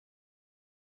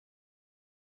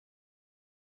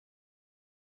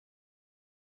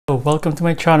So welcome to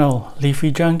my channel,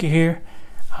 Leafy Junkie here.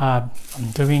 I'm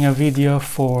doing a video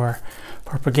for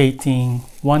propagating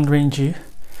Wandering Jew.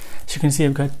 As you can see,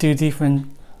 I've got two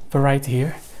different varieties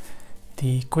here.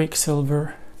 The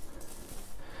Quicksilver,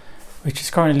 which is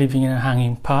currently living in a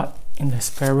hanging pot in the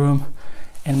spare room,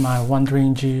 and my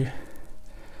Wandering Jew.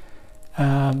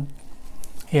 Yeah,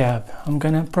 I'm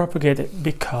gonna propagate it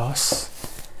because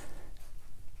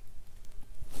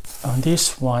on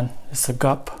this one, it's a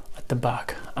gap at the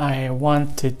back. I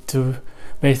wanted to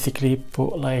basically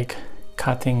put like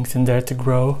cuttings in there to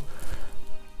grow.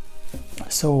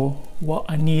 So what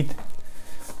I need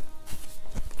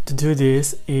to do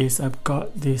this is I've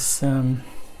got this a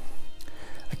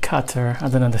cutter. I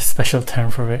don't know the special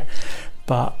term for it,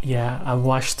 but yeah, I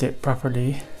washed it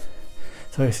properly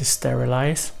so it's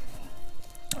sterilized.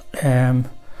 I'm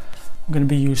going to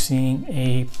be using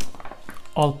a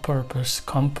all-purpose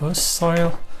compost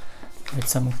soil with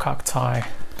some cacti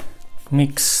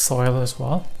mixed soil as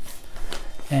well,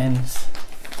 and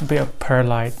a bit of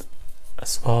perlite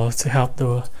as well to help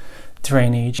the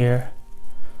drainage here.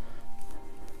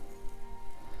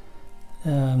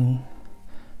 So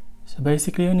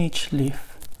basically on each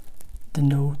leaf the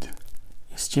node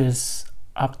is just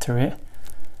after it,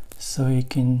 so you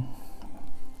can,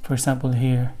 for example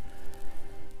here,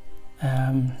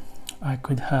 I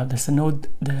could have, there's a node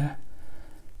there,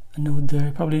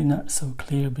 probably not so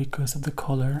clear because of the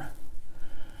color,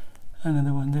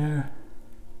 another one there,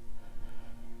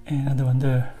 and another one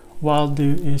there. What I'll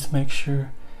do is make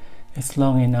sure it's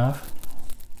long enough,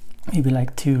 maybe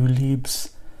like 2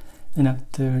 leaves, then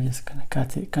after just gonna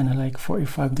cut it kind of like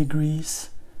 45 degrees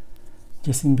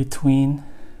just in between.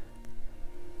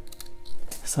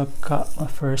 So I've cut my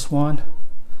first one.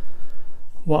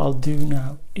 What I'll do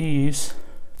now is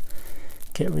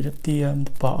get rid of the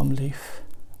bottom leaf,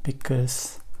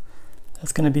 because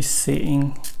that's going to be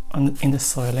sitting in the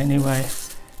soil anyway.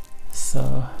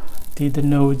 So did the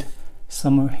node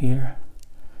somewhere here.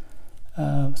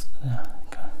 Yeah,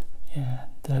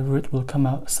 the root will come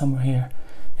out somewhere here.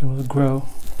 It will grow.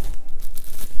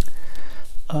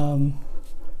 I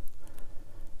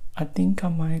think I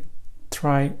might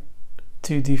try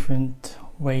 2 different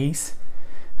ways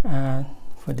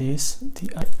for this.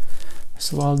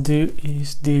 So what I'll do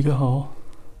is dig a hole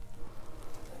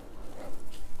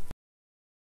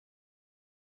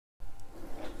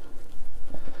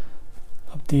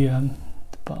up the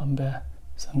bottom there.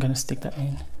 So I'm gonna stick that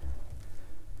in,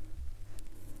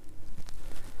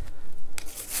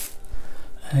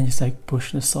 and just like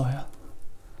push the soil.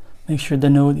 Make sure the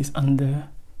node is under,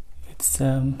 it's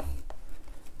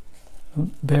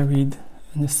buried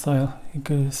in the soil,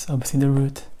 because obviously the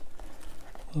root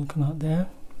will come out there.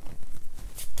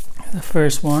 The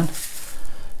first one,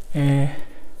 okay,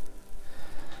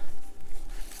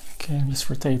 I'm just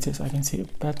rotate it so I can see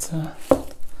it better.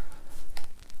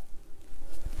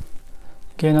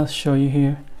 Again, I'll show you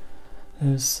here.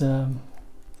 There's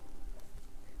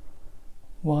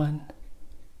 1,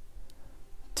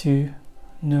 2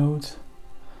 nodes.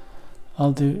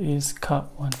 I'll do is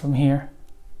cut one from here,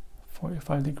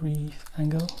 45 degrees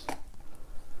angle.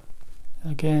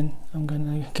 Again, I'm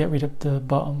gonna get rid of the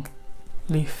bottom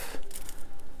leaf,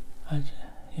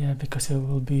 yeah, because it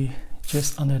will be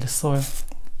just under the soil.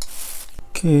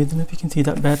 Okay, then maybe you can see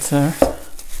that better.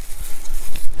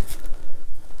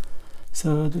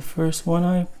 So the first one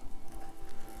I'm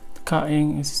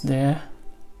cutting is there,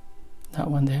 that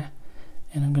one there,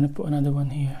 and I'm gonna put another one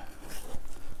here.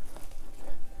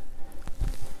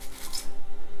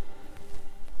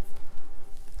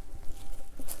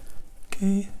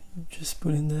 Okay, just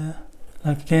put in there.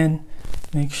 Like, again,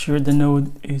 make sure the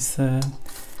node is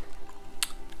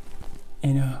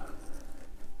you know,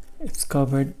 it's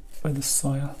covered by the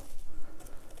soil.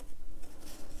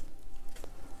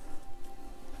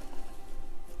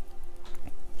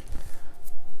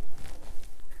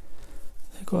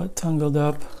 They got tangled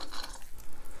up.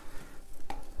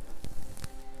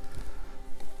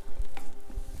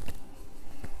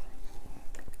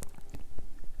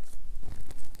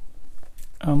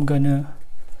 I'm gonna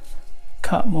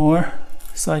cut more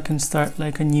so I can start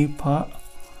like a new pot.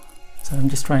 So I'm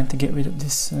just trying to get rid of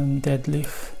this dead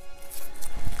leaf.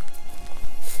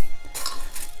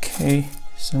 Okay,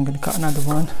 so I'm gonna cut another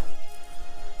one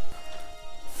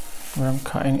where I'm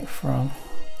cutting it from.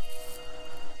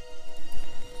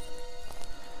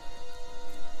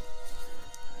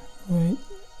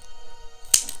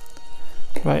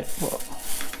 Right, well,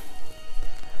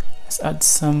 let's add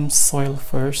some soil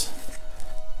first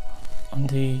on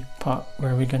the pot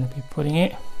where we're going to be putting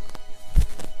it.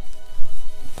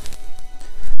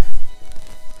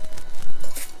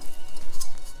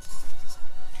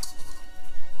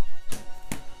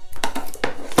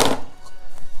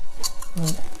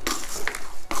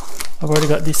 already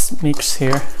got this mix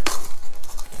here.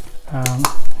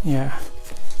 Yeah,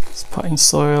 it's potting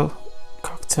soil,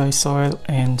 cocktail soil,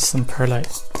 and some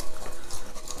perlite.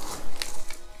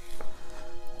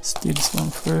 Let's do this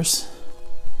one first.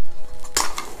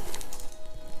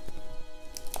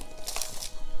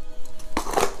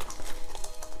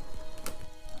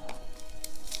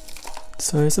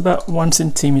 So it's about 1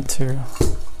 centimeter.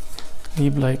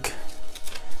 Leave like,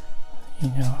 you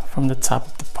know, from the top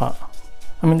of the pot.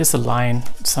 I mean, there's a line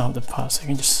inside of the pot, so you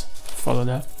can just follow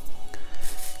that.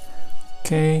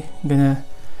 Okay, I'm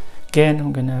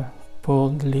gonna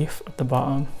pull the leaf at the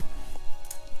bottom,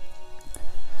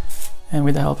 and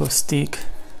with the help of stick,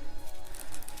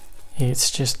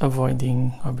 it's just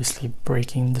avoiding obviously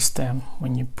breaking the stem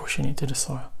when you're pushing it to the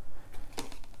soil.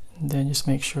 And then just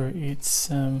make sure it's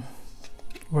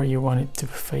where you want it to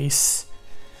face.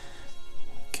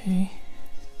 Okay,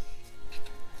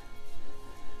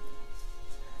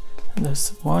 and that's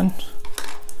one.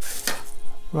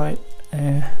 Right,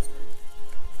 let's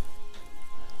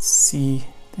see,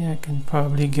 I think I can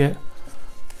probably get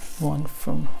one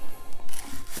from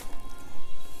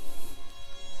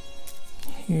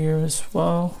here as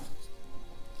well.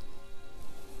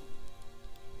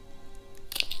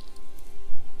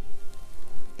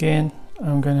 Again,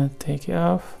 I'm gonna take it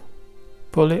off,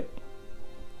 pull it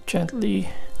gently,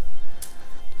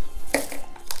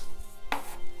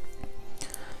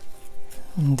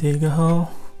 and dig a hole,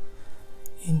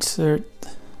 insert,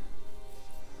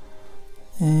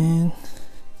 and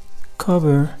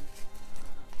cover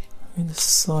with the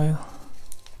soil.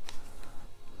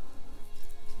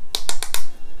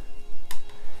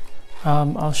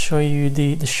 I'll show you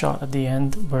the shot at the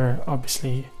end where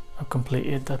obviously I've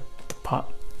completed the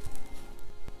pot.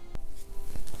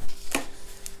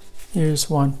 Here's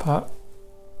one pot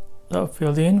that I've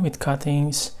filled in with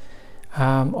cuttings.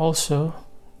 Also,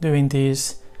 doing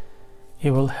this,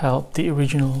 it will help the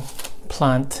original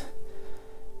plant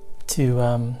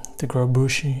to grow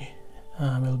bushy.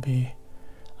 It'll be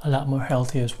a lot more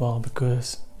healthy as well,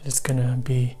 because it's gonna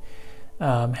be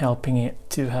helping it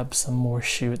to have some more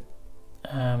shoot.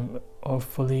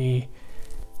 Hopefully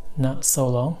not so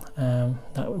long.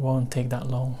 That won't take that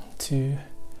long to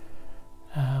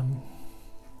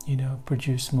you know,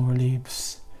 produce more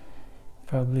leaves.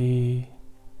 Probably,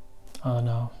 I don't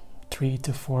know, 3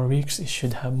 to 4 weeks it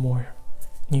should have more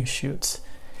new shoots,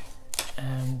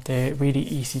 and they're really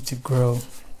easy to grow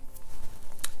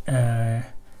and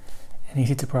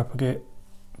easy to propagate.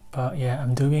 But yeah,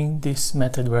 I'm doing this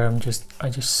method where I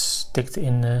just stick it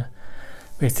in the,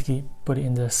 basically put it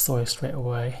in the soil straight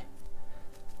away,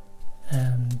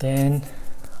 and then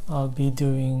I'll be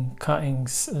doing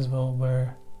cuttings as well,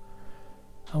 where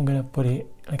I'm gonna put it,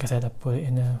 like I said, I put it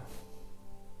in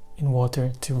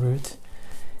water to root,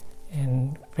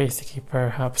 and basically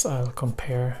perhaps I'll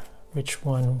compare which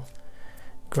one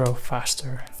grow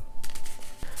faster.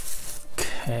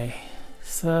 Okay,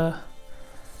 so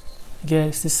yeah,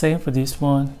 it's the same for this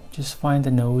one. Just find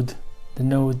the node. The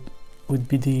node would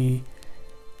be the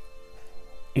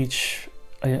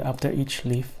after each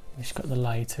leaf, which got the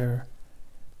lighter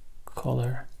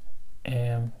color,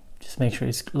 and just make sure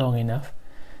it's long enough.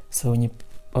 So when you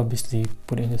obviously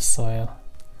put it in the soil,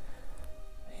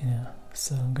 you know,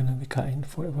 so I'm gonna be cutting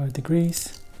 45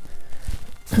 degrees.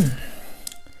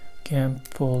 Again,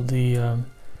 pull the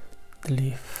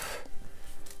leaf.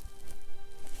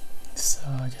 So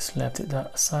I just left it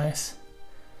that size.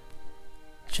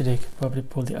 Actually, I could probably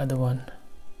pull the other one.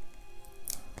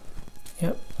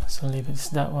 Yep, so leave it as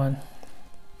that one.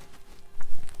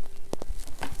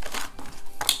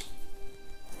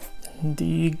 And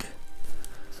dig.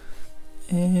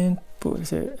 And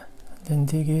put it, then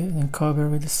dig it and cover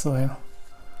with the soil.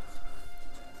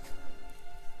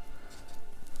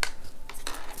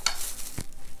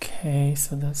 Okay,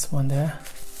 so that's one there.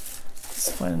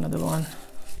 Let's find another one,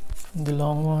 the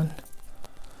long one.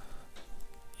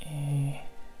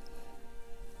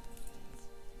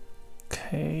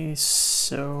 Okay,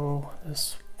 so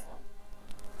this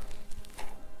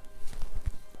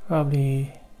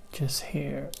probably just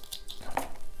here.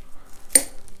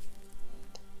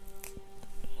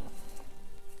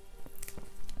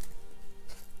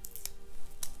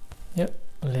 Yep,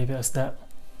 I'll leave it as that.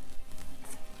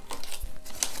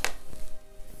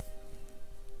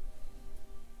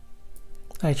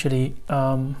 Actually,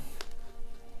 I'll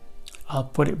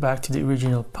put it back to the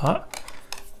original pot.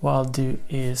 What I'll do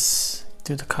is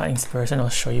do the cuttings first, and I'll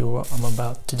show you what I'm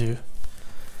about to do.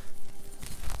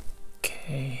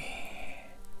 Okay.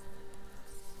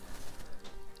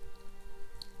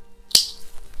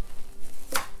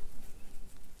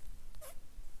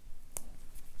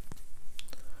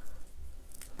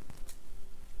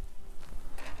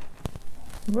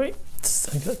 Right,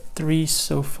 I got 3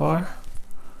 so far,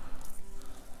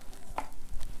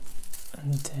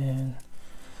 and then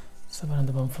so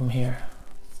another one from here.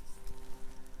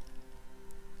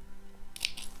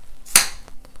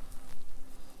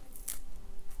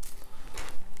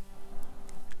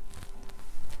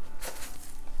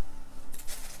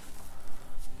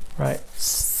 Right,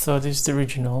 so this is the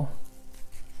original.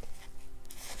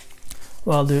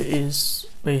 What I'll do is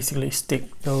basically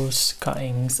stick those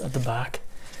cuttings at the back,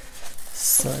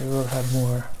 so it will have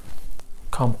more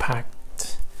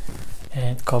compact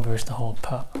and covers the whole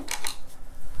pot.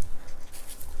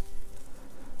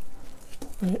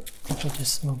 Right, I'll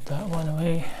just move that one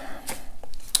away.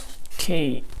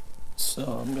 Okay,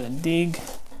 so I'm gonna dig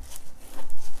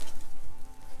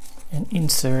and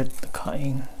insert the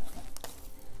cutting.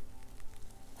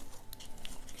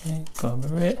 Okay,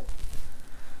 cover it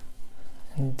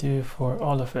and do for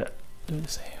all of it. Do the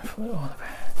same for all of it.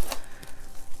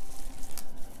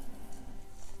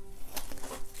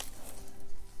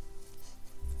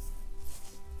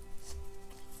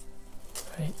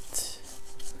 Right,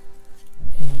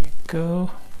 there you go.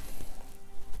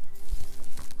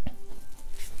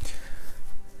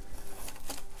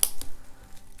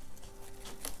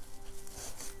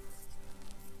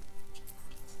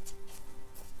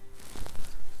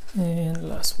 And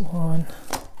last one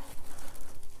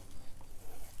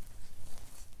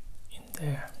in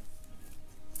there.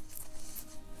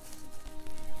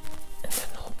 And then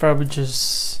I'll probably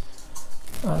just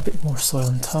add a bit more soil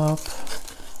on top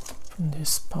from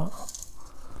this pot.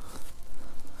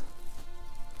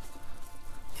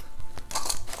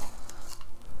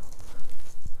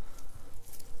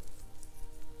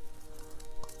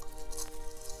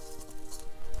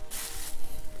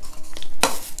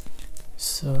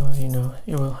 So, you know,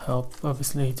 it will help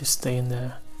obviously to stay in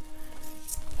there.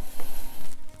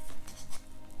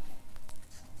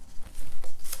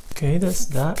 Okay, that's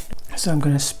that. So I'm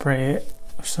gonna spray it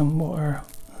with some water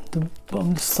on the bottom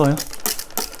of the soil.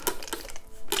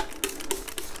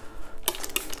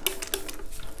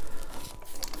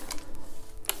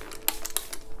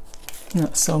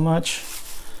 Not so much.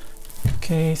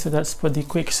 Okay, so that's for the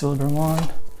Quicksilver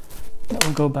one. That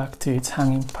will go back to its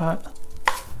hanging pot.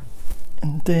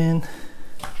 And then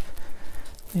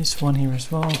this one here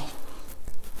as well.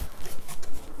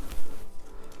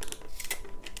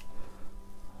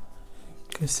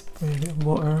 Just spray a bit of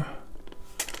water.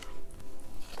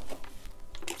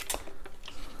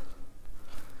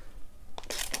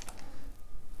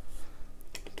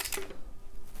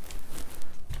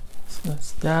 So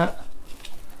that's that.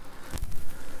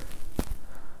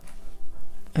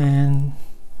 And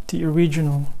the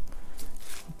original,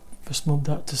 just move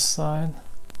that to the side.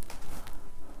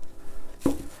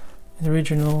 The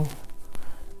original,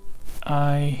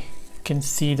 I can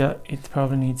see that it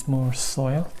probably needs more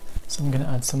soil, so I'm gonna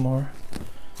add some more.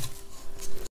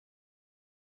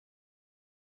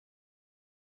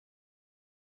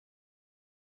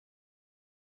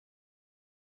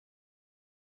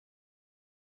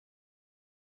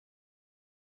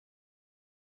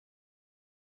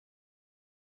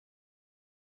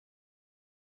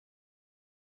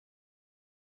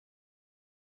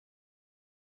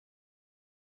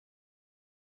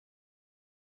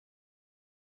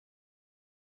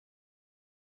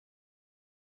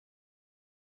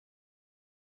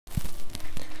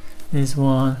 This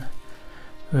one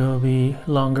will be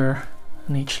longer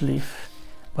on each leaf,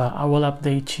 but I will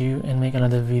update you and make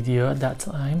another video at that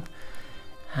time.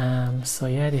 So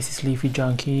yeah, this is Leafy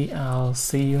Junkie. I'll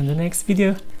see you in the next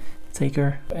video. Take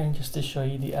care. And just to show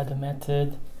you the other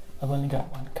method, I've only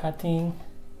got one cutting.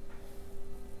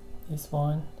 This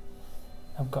one,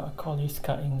 I've got a collies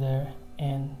cutting there,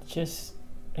 and just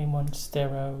a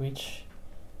monstera which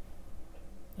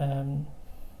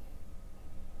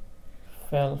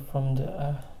fell from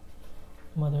the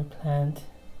mother plant,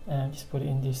 and just put it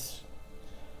in this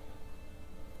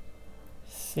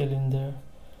cylinder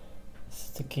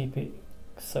just to keep it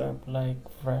sort of like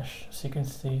fresh. So you can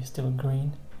see still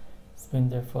green. It's been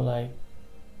there for like,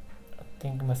 I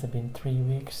think it must have been 3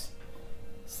 weeks.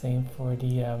 Same for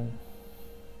the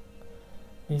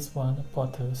this one, the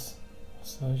pothos.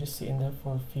 So just sitting there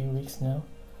for a few weeks now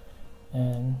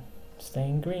and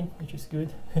staying green, which is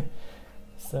good.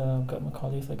 So I've got my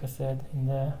collies, like I said, in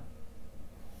there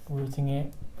rooting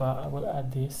it, but I will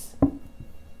add this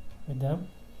with them,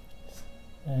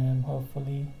 and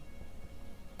hopefully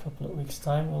a couple of weeks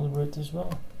time it will root as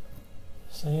well.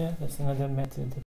 So yeah, that's another method.